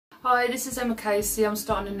Hi, this is Emma Casey. I'm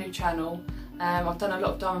starting a new channel. I've done a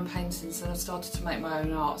lot of diamond paintings and I've started to make my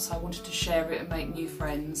own art, so I wanted to share it and make new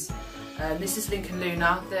friends. This is Link and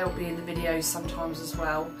Luna. They'll be in the videos sometimes as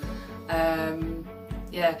well.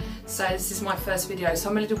 Yeah, so this is my first video,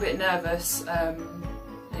 so I'm a little bit nervous.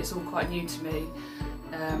 It's all quite new to me.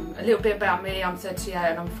 A little bit about me, I'm 38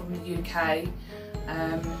 and I'm from the UK.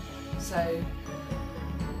 So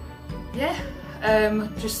yeah,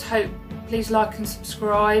 just hope, please like and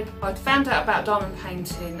subscribe. I'd found out about diamond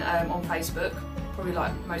painting on Facebook, probably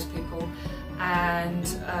like most people, and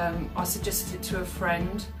I suggested it to a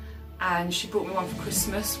friend and she bought me one for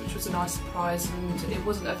Christmas, which was a nice surprise, and it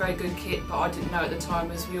wasn't a very good kit, but I didn't know at the time,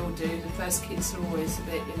 as we all do. The first kits are always a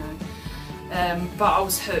bit, you know. But I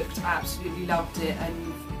was hooked, I absolutely loved it,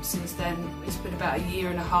 and since then it's been about a year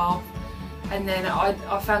and a half. And then I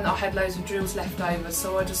found that I had loads of drills left over,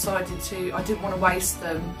 so I decided I didn't want to waste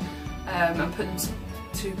them and put them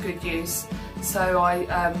to good use. So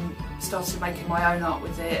I started making my own art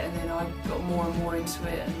with it, and then I got more and more into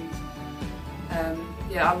it. And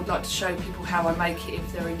yeah, I would like to show people how I make it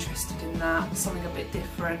if they're interested in that, something a bit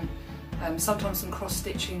different. Sometimes some cross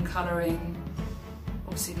stitching, colouring,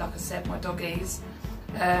 obviously like I said, my doggies.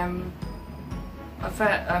 After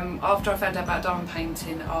I found out about diamond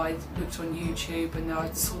painting, I looked on YouTube and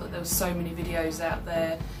I saw that there were so many videos out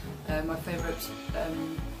there. My favourite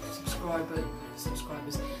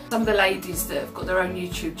subscribers. Some of the ladies that have got their own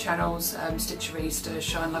YouTube channels, Stitcherista,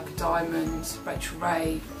 Shine Like a Diamond, Rachel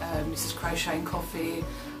Ray, Mrs Crochet and Coffee.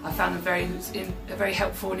 I found them very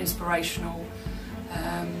helpful and inspirational,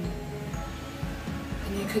 and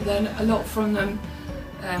you could learn a lot from them.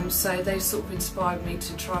 So they sort of inspired me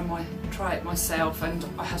to try it myself, and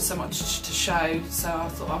I had so much to show, so I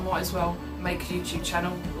thought I might as well make a YouTube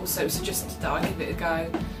channel. Also, it was suggested that I give it a go.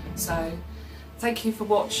 So thank you for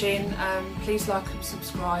watching. Please like and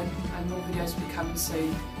subscribe, and more videos will be coming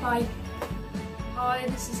soon. Bye. Hi,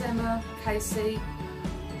 this is Emma Casey.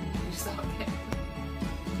 You start again.